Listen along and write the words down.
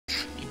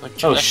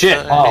Oh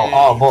shit!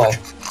 Oh boy.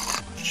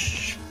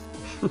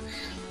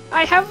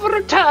 I have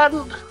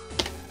returned.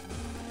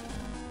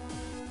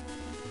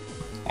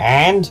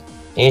 And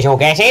did you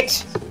get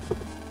it?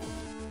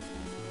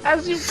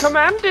 As you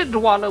commanded,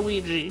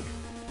 Waluigi.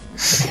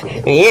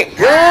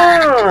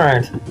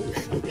 Good.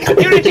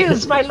 Here it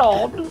is, my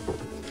lord.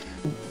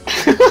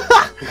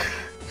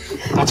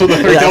 That's what the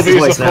three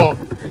W's are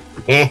for.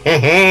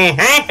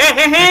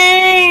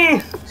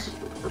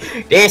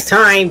 This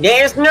time,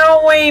 there's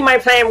no way my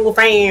plan will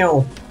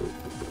fail.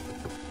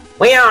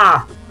 We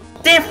are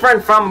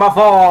different from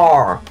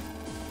before.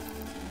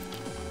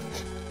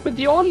 With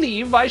your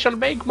leave, I shall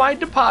make my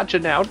departure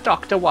now,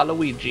 Dr.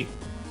 Waluigi.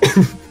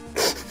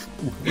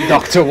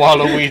 Dr.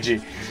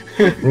 Waluigi.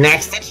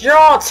 Next, it's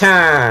your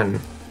turn.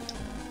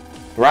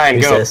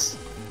 Ryan, go.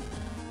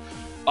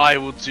 I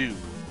will do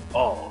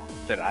all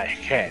that I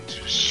can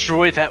to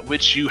destroy that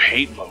which you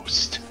hate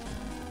most.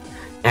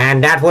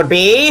 And that would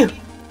be...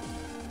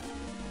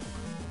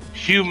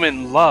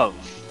 Human love,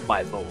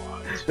 my lord.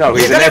 No,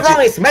 he's You an got it wrong,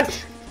 edgy...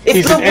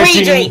 it's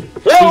Luigi!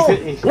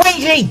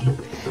 Luigi!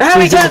 How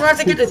many times do I have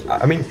to get this?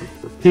 I mean...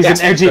 He's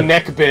an edgy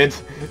neckbeard.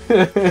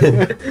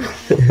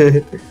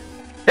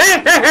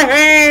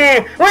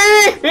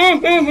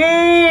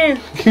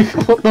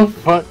 What the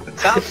fuck?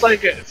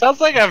 It sounds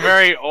like a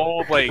very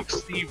old, like,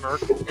 Steve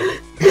Urkel.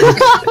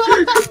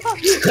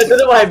 I don't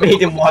know why I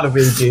made him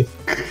Waluigi.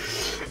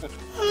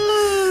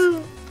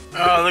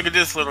 Oh, look at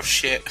this little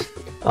shit.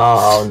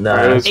 Oh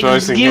no.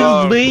 Excuse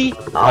me?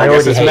 I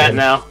guess it's Matt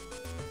now.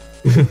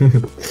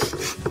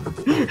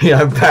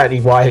 Yeah, I'm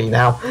apparently Wiley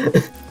now.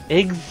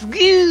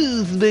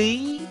 Excuse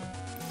me?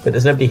 But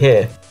there's nobody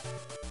here.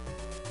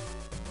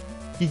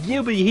 There's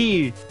nobody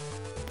here.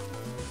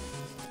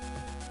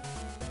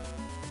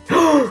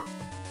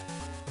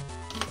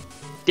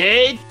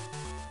 Dead?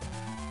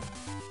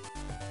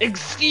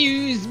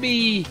 Excuse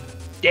me?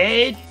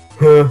 Dead?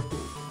 Huh.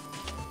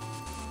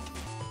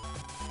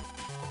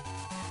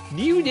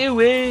 Do you know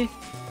where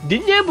the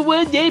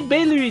 #1 dead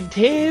baller in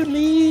town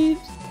lives?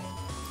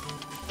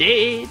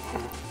 Dead.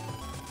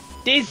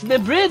 This is my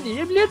brother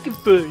I'm looking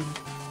for.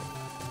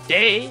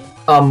 Dead.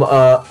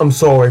 I'm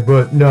sorry,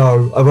 but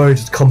no, I've only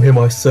just come here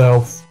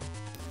myself.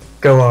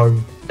 Go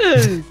home.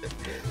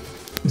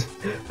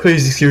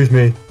 Please excuse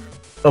me.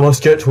 I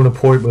must get to an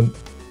appointment.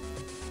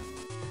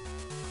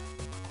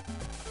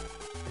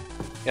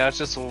 Yeah, let's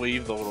just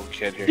leave the little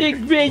kid here.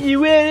 Big brother,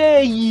 where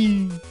are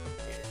you?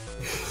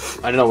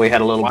 I didn't know we had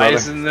a little brother.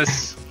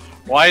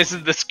 Why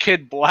isn't this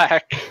kid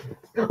black?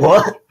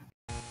 What?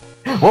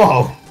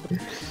 Whoa.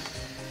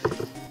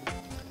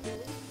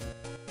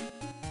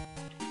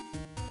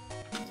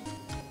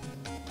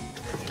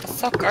 The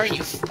fuck are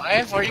you,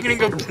 5? Are you gonna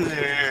go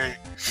play?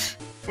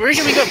 Where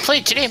should we go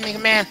play today, Mega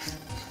Man?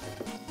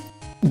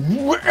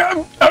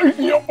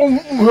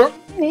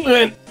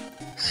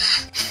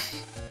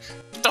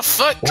 The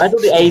fuck? Where did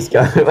the A's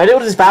go? Where did all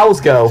his vowels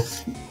go?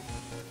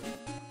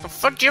 The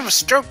fuck? Do you have a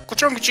stroke?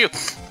 What's wrong with you?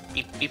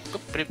 Beep, beep,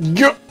 boop, beep.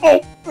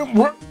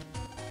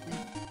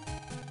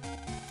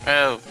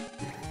 Oh.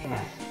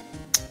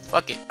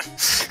 Fuck it.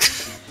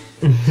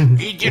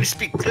 Need you to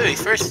speak clearly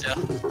first, though.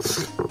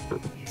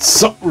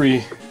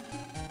 Sorry.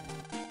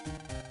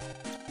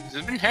 Has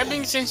it been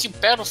happening since you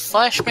battled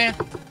Flashman?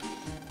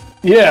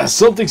 Yeah,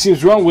 something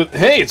seems wrong with...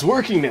 Hey, it's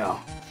working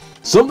now.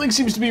 Something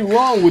seems to be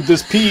wrong with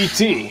this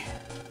PET.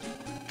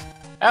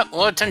 Oh,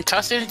 well, then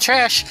toss it in the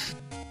trash.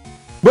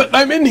 But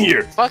I'm in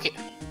here. Fuck it.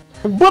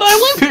 But I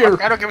live here.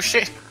 I don't give a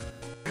shit.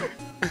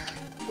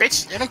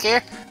 Bitch, I don't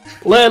care.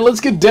 Lad, let's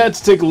get Dad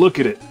to take a look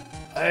at it.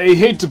 I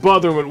hate to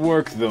bother him at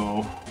work,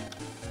 though.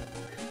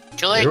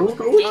 Too late.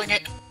 Doing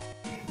it.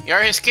 You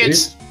are his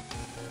kids.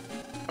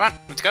 Come on,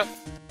 let's go.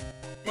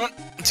 Come on,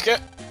 let's go.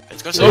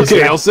 Let's go.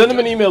 Okay, I'll send him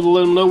an email to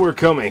let him know we're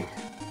coming.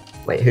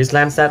 Wait, who's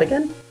Landstad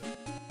again?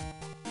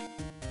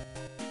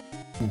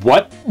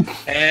 What?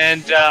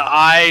 And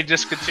I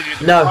discontinued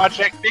the No.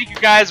 project. Thank you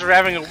guys for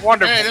having a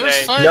wonderful Hey, that was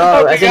day. fun. No,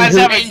 Hope you as in guys who-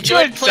 have a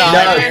enjoyed good playing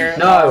time that. here.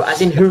 No,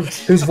 as in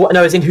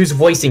as in who's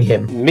voicing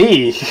him.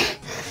 Me?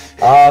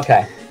 Oh,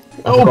 okay. I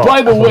Oh, forgot.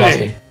 by the I forgot way.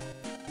 asking.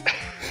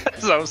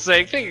 As I was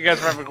saying, thank you guys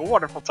for having a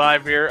wonderful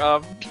time here.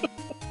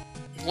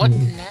 What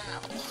now?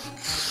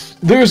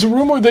 There's a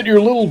rumor that your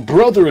little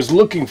brother is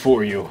looking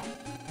for you.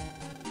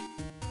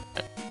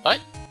 What?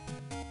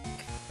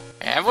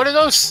 I have one of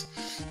those.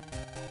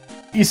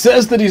 He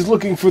says that he's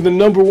looking for the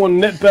 #1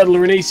 net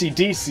battler in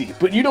AC/DC,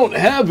 but you don't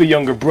have a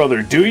younger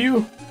brother, do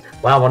you?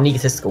 Wow, an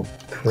egotistical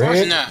Of course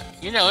prick. not.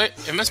 You know it.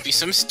 There must be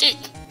some mistake.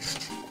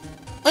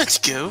 Let's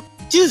go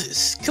do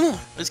this. Come on,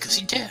 let's go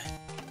see Dad.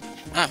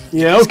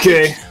 Yeah,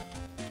 okay.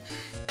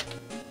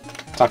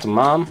 Talk to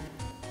Mom.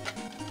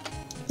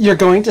 You're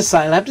going to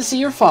Scilab to see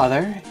your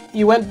father?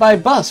 You went by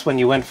bus when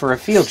you went for a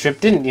field trip,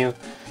 didn't you?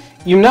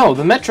 You know,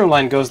 the metro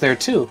line goes there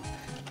too.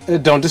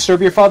 Don't disturb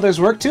your father's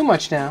work too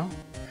much now.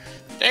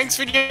 Thanks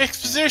for the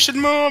exposition,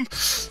 Mom.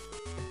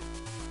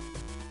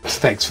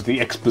 Thanks for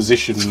the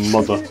exposition,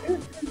 mother.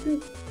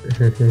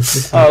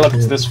 Oh, look,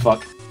 it's this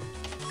fuck.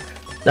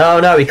 No,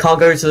 he can't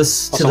go to the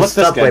So what's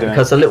this guy subway doing?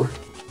 because a little.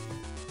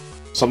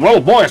 Some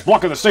little boy is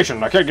blocking the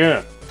station. I can't get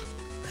in.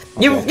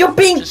 You're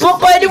being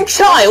blocked by a little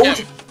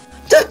child?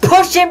 Just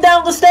push him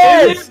down the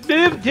stairs!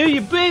 Till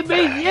you bring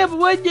me number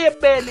one net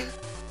battler.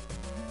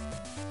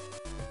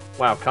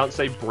 Wow, can't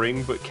say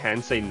bring, but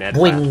can say net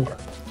Boing.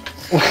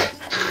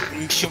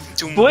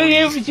 Bring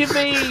him to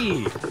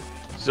me,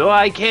 so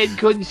I can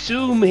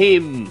consume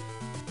him.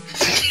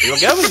 We're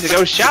going to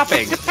go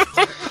shopping.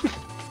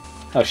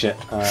 Oh shit.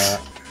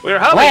 We're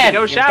hoping Lad, to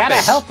go you shopping.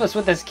 gotta help us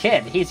with this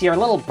kid. He's your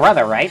little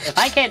brother, right? If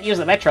I can't use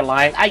the metro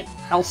line,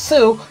 I'll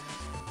sue.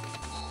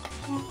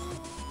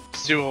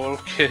 Sue a little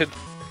kid.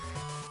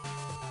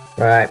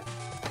 Right.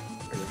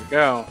 Here we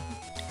go.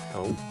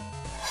 Oh.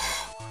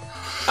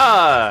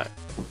 Ah,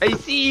 I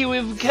see you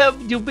have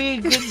come to be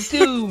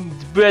consumed,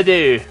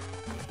 brother. You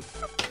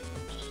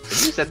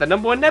said the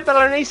number one net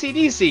battler in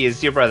AC/DC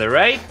is your brother,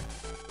 right?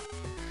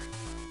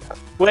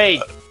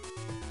 Wait.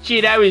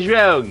 Shit, I was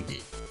wrong.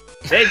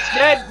 That's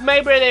not my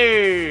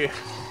brother!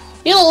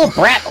 You little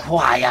brat.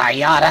 Why,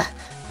 I oughta.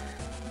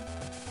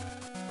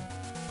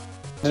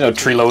 You know,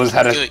 Trilo has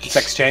had a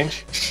sex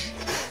change.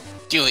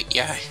 Do it,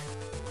 yeah.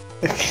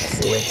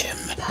 Damn.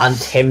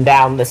 Hunt him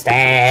down the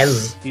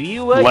stairs. Do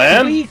you want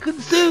Lamb? to be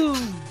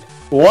consumed?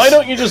 Why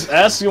don't you just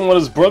ask him what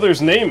his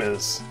brother's name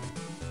is?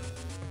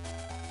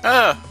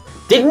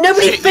 Did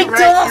nobody think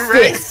to ask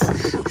this?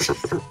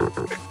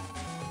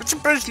 What's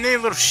your brother's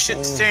name, little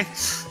shit stain?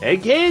 I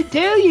can't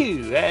tell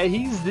you.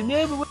 He's the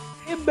number one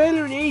net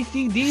battler in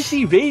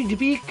AC/DC, ready to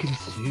be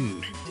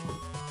consumed.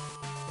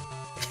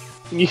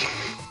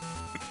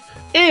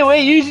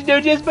 Anyway, you should know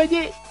just by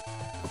that.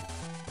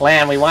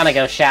 Lamb, we want to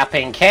go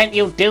shopping. Can't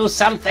you do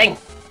something?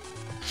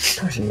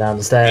 Push him down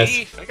the stairs.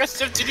 Hey, I got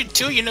stuff to do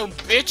too, you know,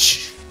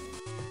 bitch.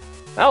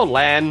 Oh,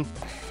 Lan.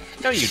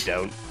 No, you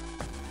don't.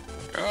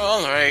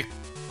 Alright.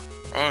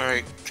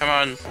 Alright, come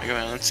on,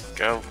 let's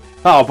go.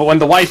 Oh, but when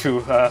the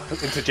waifu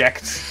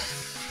interjects,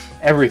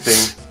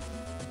 everything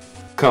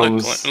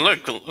comes.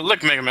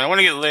 Look, Mega Man, I want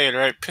to get laid,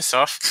 right? Piss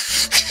off.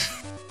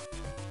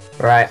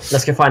 Right,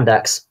 let's go find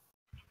Dex.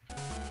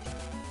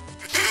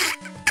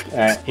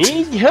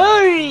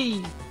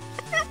 Hurry!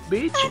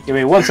 Bitch. Give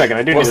me 1 second.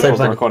 I do need What's to that pause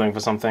the plan? recording for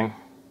something.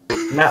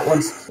 Matt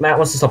wants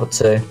to stop at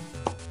 2.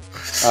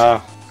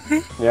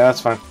 Yeah,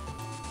 that's fine.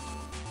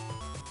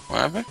 What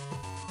happened?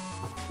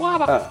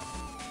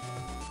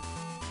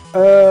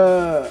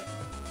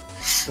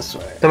 This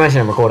way. Don't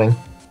mention I'm recording.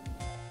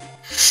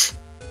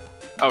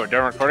 Oh, we're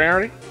done recording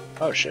already?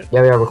 Oh shit.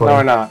 Yeah, we are recording. No,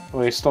 we're not.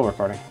 We're still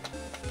recording.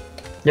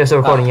 Yeah, still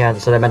recording, yeah,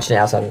 so they mention it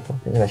outside of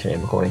they mention it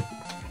in recording.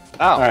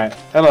 Oh. Alright.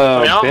 Hello,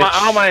 I mean,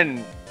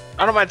 bitch.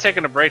 I don't mind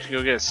taking a break to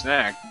go get a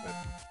snack. But...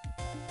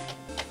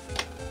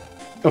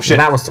 Oh shit.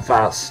 Matt wants to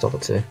stop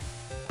at 2.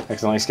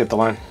 Accidentally skipped the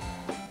line.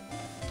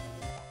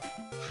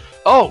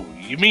 Oh,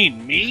 you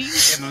mean me?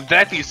 And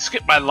that you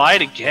skipped my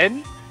line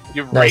again?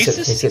 You're No, he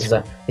racist? skips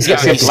that. He Yeah,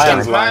 skips he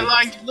Land's skips My line.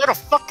 line, you little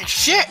fucking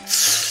shit!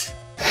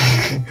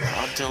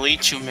 I'll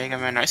delete you, Mega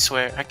Man, I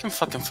swear. I can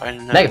fucking find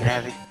another Mega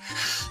Man. Navi.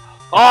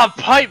 Oh,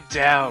 pipe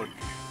down!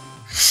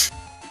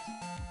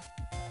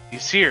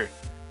 He's here.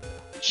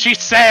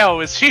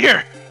 Chisao is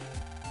here!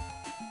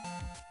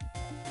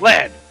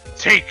 Lad,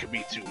 take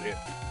me to him.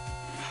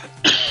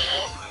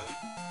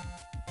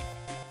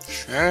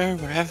 Sure,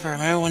 whatever.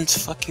 Everyone's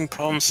fucking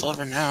problem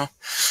solver now.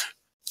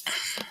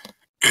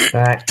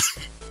 Right.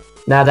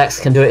 Now Dex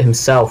can do it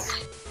himself.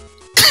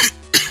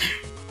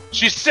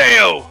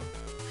 Chisao!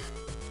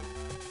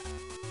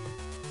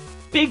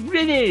 Big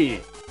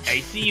brother! I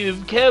see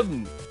you've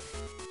come.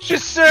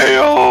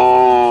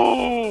 Chisao!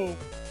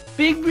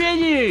 Big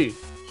brother!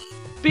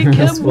 That's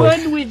Become what-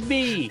 one with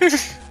me!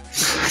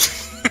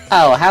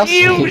 Oh, how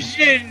sweet.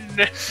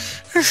 Fusion!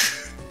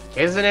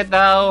 Isn't it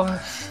though?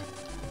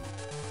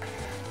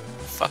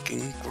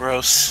 Fucking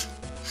gross.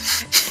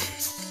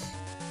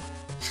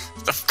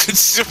 Stop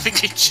consuming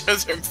each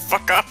other and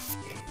fuck off.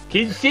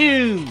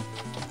 Consume!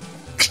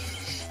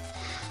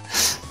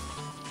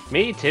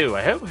 Me too,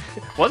 I hope.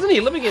 Wasn't he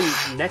living in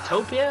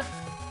Netopia?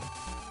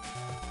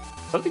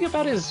 Something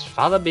about his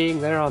father being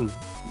there on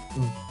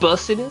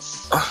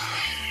bussiness?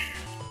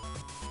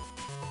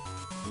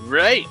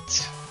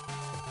 Right.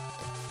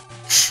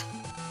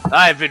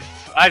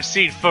 I've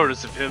seen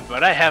photos of him,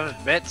 but I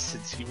haven't met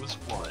since he was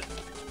 1.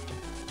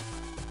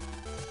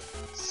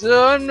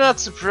 So I'm not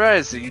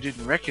surprised that you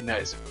didn't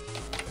recognize him.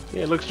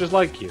 Yeah, it looks just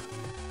like you.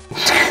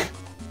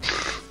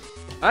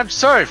 I'm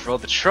sorry for all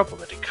the trouble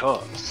that he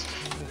caused.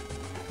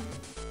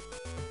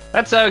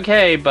 That's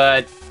okay,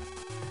 but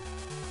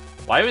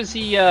why was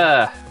he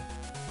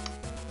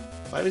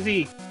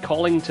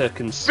calling to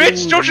consume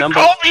Bitch, don't the you number...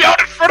 call me out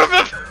in front of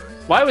him!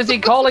 Why was he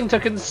calling to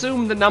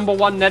consume the number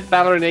 1 net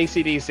battler in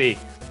AC/DC?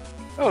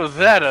 Oh,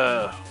 that,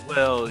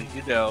 well,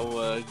 you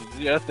know,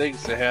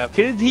 things that happen.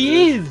 Cause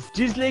he is,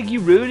 just like you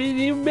wrote in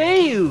your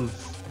mails.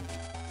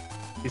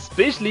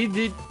 Especially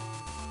that,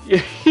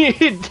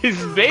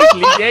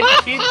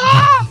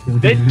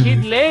 that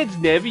kid Lance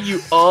never.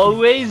 You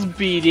always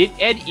beat it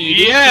and eat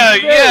it. Yeah,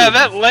 in the yeah, road.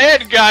 that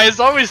land guy is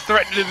always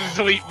threatening to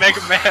delete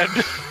Mega Man.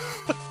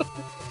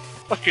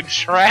 Fucking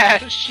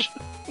trash.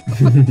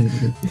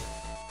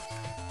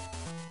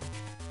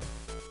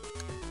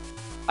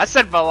 I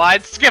said my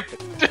line, skip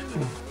it.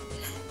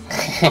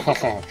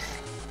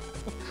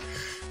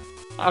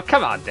 Oh,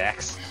 come on,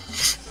 Dex.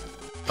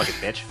 Fucking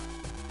bitch.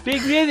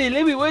 Big Reddy,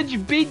 let me watch you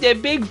beat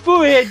that big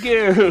forehead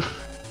girl.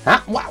 Huh?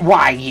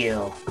 Why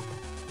you?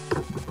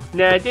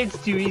 Nah,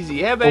 that's too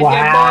easy. How about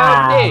that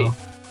ball day?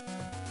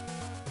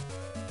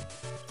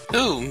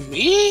 Who,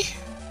 me?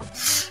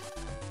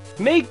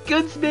 Make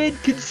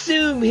Gutsman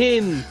consume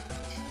him.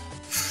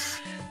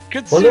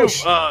 Consume,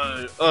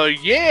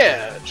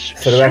 yeah,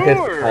 For the record,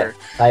 sure.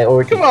 I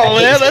already. Come on,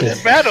 Lan,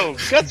 let's battle.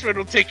 Gutsman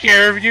will take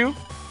care of you.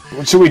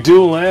 What should we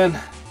do, Lan?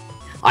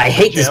 I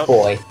hate this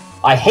boy.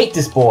 I hate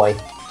this boy.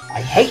 I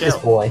hate this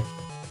boy.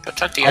 Go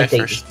talk to I Yai hate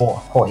first. this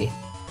boy.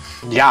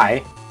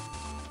 Yai.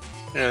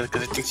 Yeah,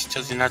 because I think she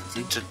tells you not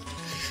to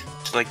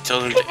like tell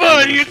them. Come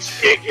on, you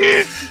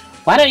chicken.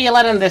 Why don't you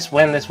let him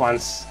win this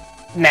once?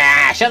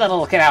 Nah, show that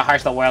little kid how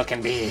harsh the world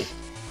can be.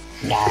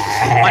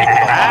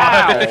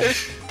 Wow.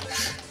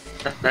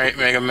 Alright,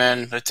 Mega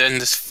Man, let's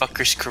end this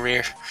fucker's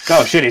career.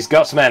 Oh shit, he's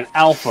Gutsman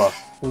Alpha.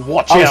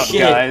 Watch Oh, out,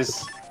 shit.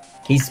 guys.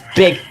 He's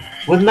big.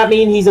 Wouldn't that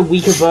mean he's a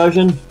weaker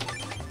version?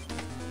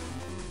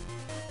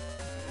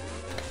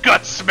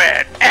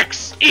 Gutsman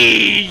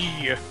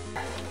XE.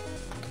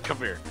 Come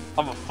here.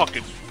 We'll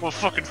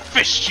fucking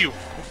fist you.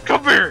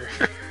 Come here.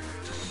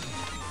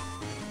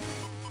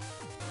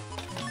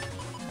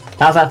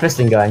 How's that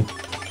fisting going?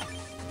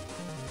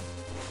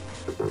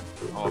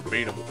 I'm gonna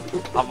beat him.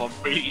 I'm gonna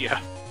beat ya.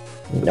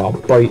 No,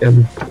 bite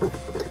him.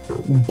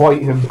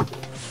 Bite him.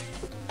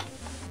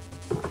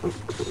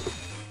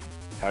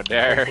 How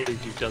dare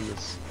You've done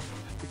this.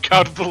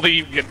 Can't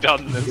believe you've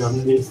done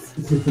this.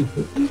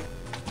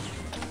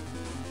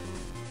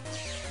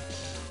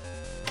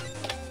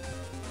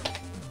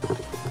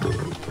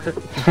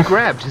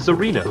 Grabbed his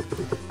arena.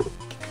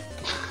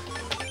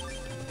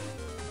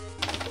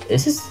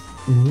 This is.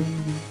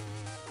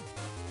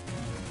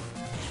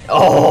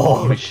 Oh!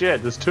 Holy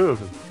shit, there's two of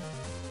them.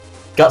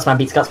 Gutsman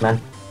beats Gutsman.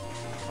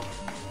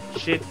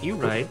 Shit, you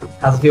right.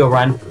 How's it feel,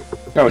 Ryan?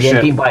 Oh You're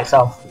shit. beaten by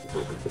yourself.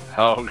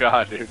 Oh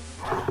god, dude.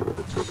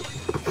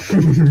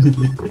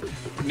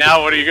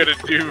 Now what are you gonna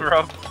do,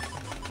 Rob?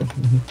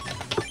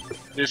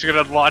 You're just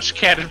gonna launch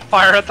cannon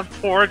fire at the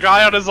poor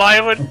guy on his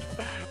island?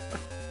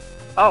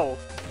 Oh.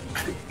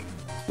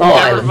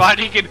 Never mind,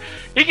 he can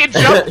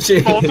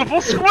jump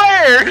multiple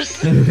squares!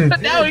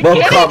 But now he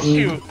can't hit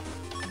you!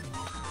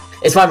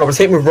 It's fine, Rob. Let's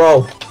hit him with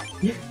roll.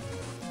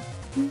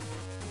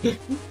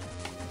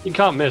 You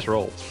can't miss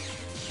rolls.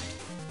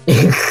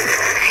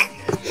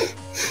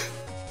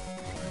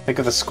 Think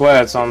of the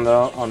square it's on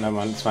though. Oh, never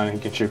mind, it's fine. You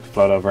can shoot,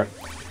 float over it.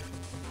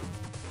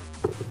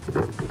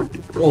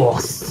 Oh,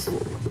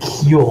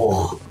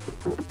 pure.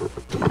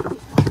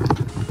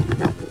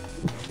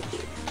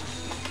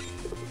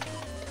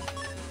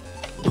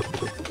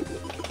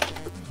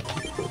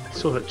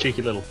 Saw that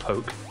cheeky little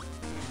poke.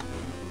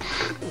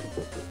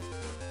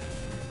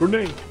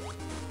 Grenade!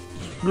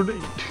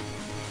 Grenade!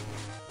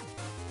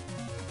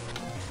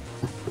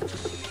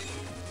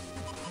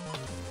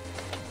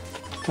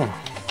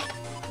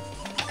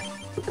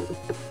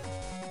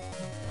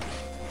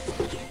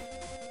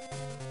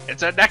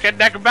 It's a neck and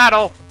neck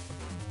battle!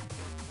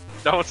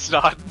 No, it's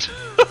not.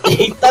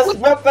 He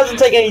doesn't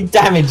take any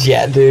damage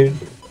yet, dude.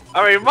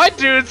 I mean, my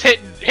dude's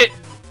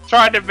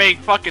trying to make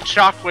fucking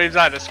shockwaves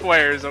out of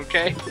squares,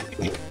 okay?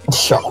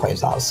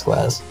 Shockwaves out of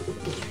squares.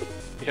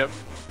 Yep.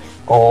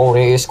 All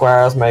these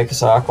squares make a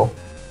circle.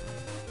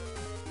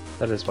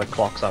 That is why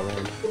clocks are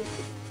round.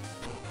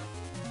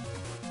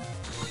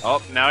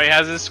 Oh, now he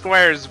has his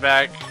squares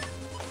back.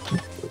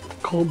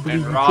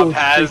 And Rob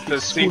has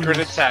the secret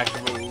attack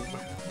move.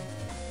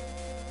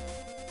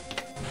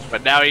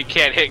 But now he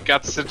can't hit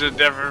Gutsman to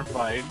never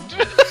mind.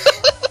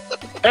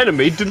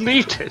 Enemy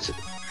deleted!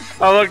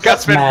 Oh look,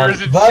 Gutsman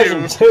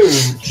version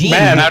 2! 2! Gee.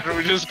 Man, after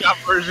we just got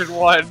version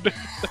 1.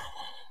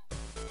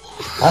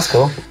 That's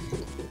cool.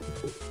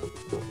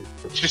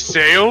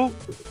 Chisao?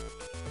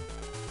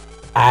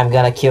 I'm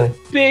gonna kill you.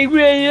 Big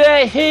Red,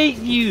 I hate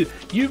you!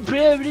 You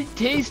probably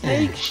taste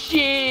like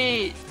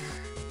shit!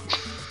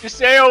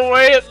 Chisao,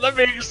 wait, let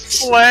me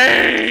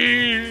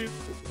explain!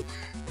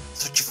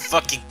 That's what you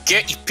fucking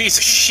get, you piece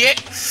of shit!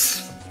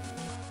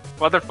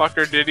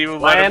 Motherfucker didn't even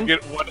let him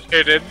get one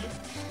hit in.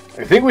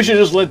 I think we should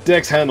just let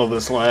Dex handle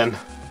this, Lan.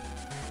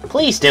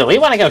 Please do, we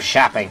want to go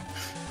shopping.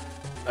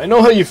 I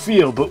know how you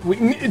feel, but we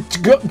need to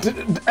go.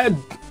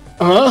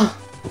 Huh?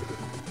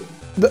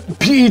 The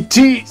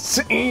PT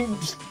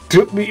seems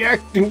to be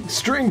acting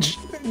strange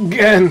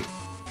again.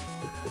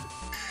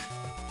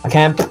 I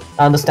can't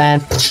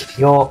understand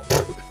your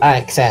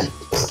accent.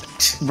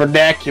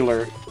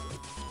 Vernacular.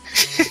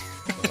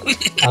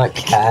 I don't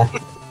care.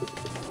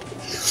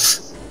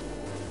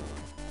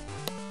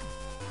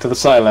 To the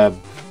Scilab.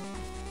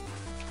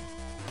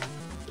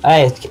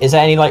 Hey, is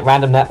there any like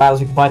random net battles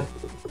we can find?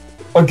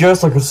 I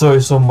guess I could say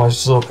some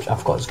myself. I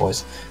forgot his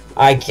voice.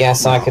 I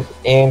guess I could.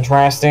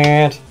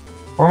 Interested?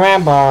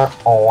 Remember,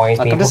 always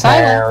be Welcome to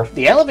prepared. Scilab.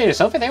 The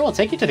elevators over there will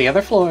take you to the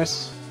other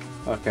floors.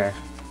 Okay.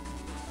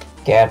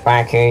 Get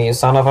back here, you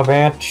son of a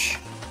bitch.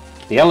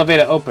 The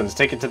elevator opens.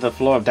 Take it to the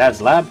floor of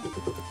Dad's lab?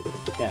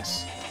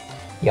 Yes.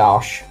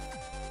 Yosh.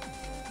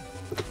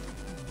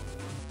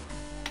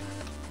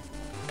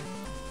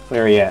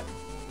 Where are you at?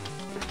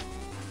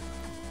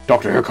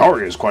 Dr.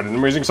 Hikari is quite an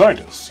amazing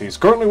scientist. He's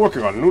currently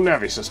working on a new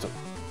Navi system.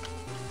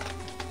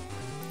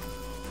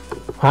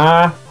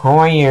 Huh? Who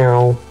are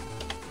you?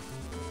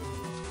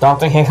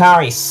 Dr.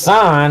 Hikari's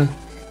son?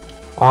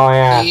 Oh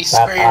yeah, you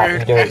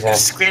do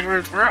exist.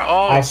 Squidward, we're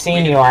all I've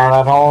seen you on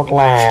that old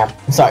lab.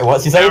 Sorry,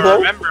 what's you say Now though?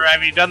 remember,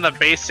 have you done the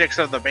basics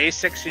of the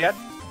basics yet?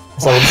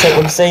 So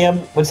what'd you say,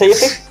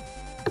 Yippee?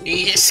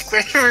 Yes,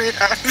 Squidward,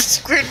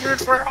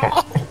 Squidward, we're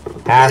all.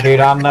 Have you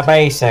done the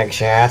basics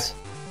yet?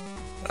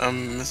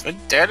 Is my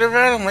dad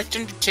around? I'd like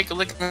him to take a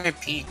look at my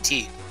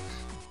PT.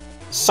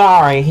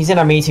 Sorry, he's in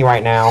a meeting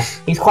right now.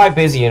 He's quite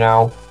busy, you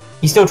know.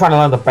 He's still trying to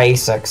learn the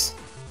basics.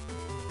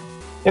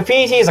 The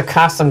PT is a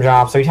custom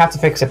job, so you'd have to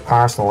fix it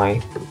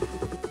personally.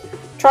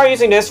 Try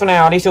using this for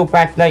now, at least he'll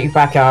let you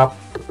back up.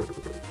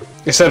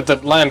 Except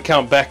that land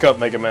count back up,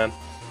 Mega Man.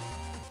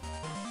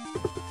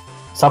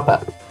 Stop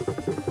it.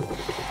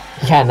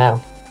 Yeah, no.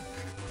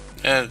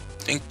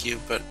 Thank you,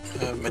 but,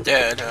 my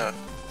dad,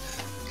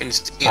 can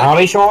stay. I'll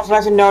be sure to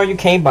let him know you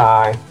came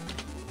by.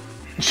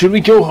 Should we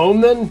go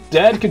home then?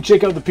 Dad can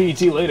check out the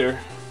PET later.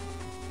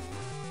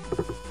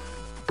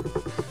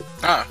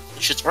 Ah,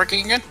 shit's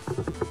working again?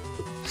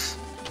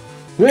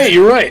 Hey,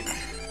 you're right.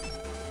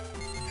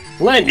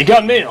 Len, you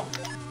got mail.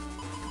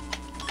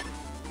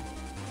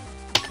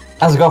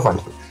 How's the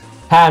girlfriend?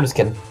 Hi, I'm just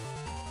kidding.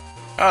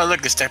 Oh,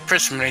 look, it's that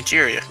person from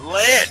Nigeria.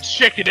 Let's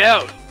check it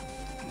out.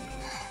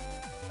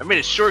 I made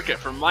a shortcut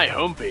from my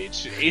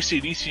homepage to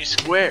ACDC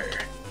Square.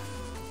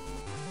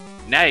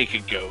 Now you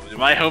can go to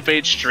my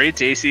homepage straight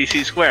to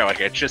ACDC Square like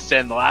I just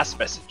said in the last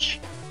message.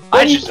 What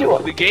I are you just doing?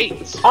 opened the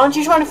gates. Aren't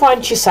you trying to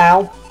find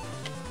Chisao?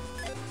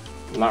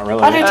 Not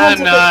really. I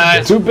didn't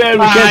Nah, Too bad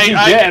we can't see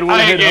Dad when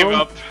we I head gave home.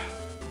 up.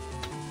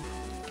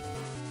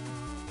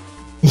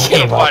 He He'll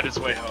gave up. find his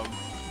way home.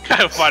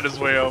 He'll find his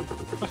way home.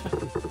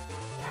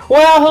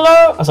 Well,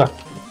 hello. Oh, sorry.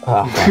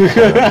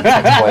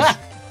 Oh,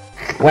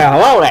 well,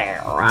 hello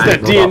there. It's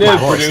that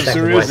DNF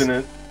producer, isn't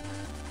it?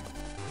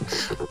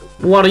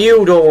 What are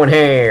you doing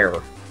here?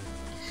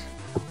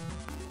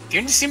 You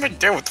didn't see my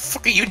dad. What the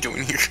fuck are you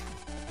doing here?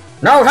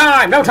 No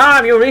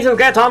time! You need to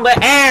get on the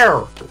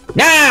air!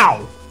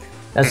 Now!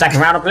 The second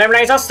round of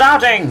preliminaries are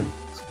starting!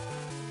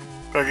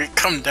 Okay,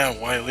 calm down,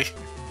 Wiley.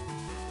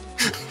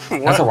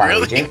 What, That's a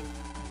really? Waluigi.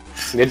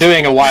 You're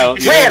doing a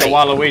Really?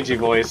 Waluigi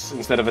voice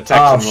instead of a Texan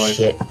Oh voice.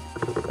 shit.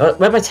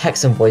 Where'd my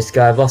Texan voice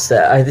go? I've lost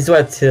it. This is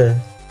where to...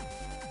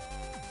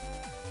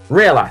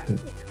 Really?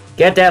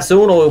 Get there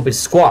soon or you'll be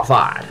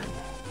squat-fired.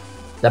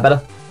 Is that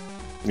better?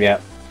 Yeah.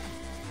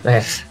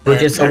 Okay.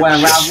 Bridges are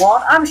winning round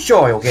one. I'm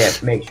sure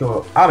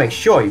you'll I'll make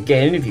sure you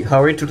get in if you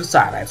hurry to the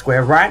Silent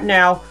Square right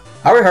now.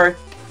 Hurry.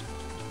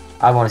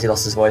 I've honestly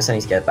lost his voice. I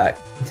need to get it back.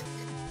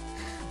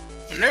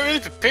 I'm not really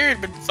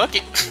prepared, but fuck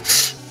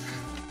it.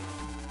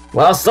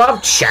 Well,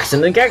 stop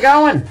chatting and get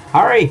going.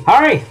 Hurry.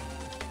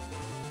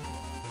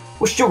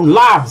 We're shooting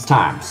live this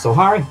time, so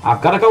hurry.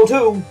 I've gotta go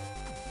too.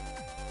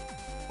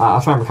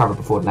 I'll try and recover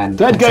before the end.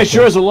 That guy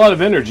sure has a lot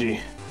of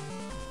energy.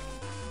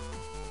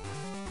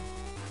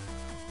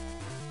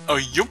 Oh,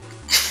 yup.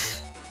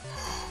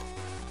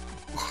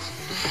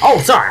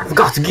 Oh, sorry, I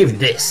forgot to give you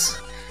this.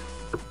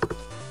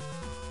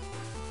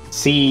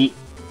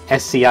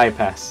 SCI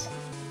pass.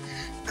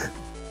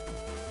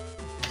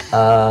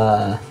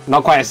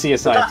 Not quite a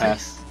CSI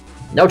pass.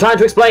 No time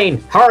to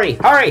explain. Hurry.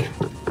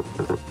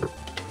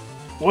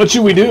 What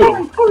should we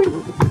do?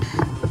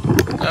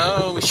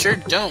 Oh, we sure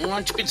don't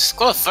want to be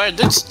disqualified.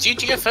 That's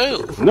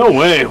GTFO. No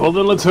way. Well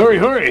then, let's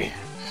hurry.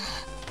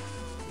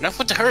 Enough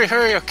with the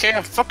hurry, okay?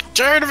 I'm fucking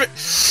tired of it.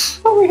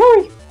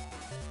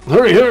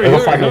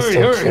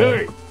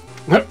 Hurry.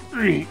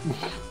 Hurry.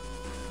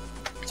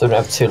 So we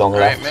don't have too long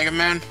Alright, left. Mega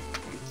Man.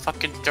 I'm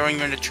fucking throwing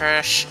you in the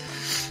trash.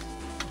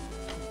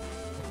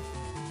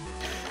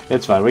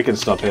 It's fine, we can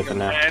stop here for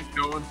now.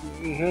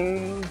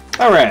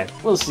 Mm-hmm. Alright,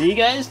 we'll see you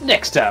guys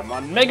next time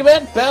on Mega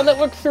Man Battle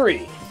Network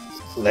 3.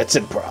 Let's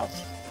improv.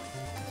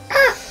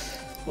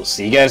 We'll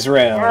see you guys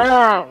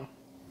around.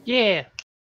 Yeah.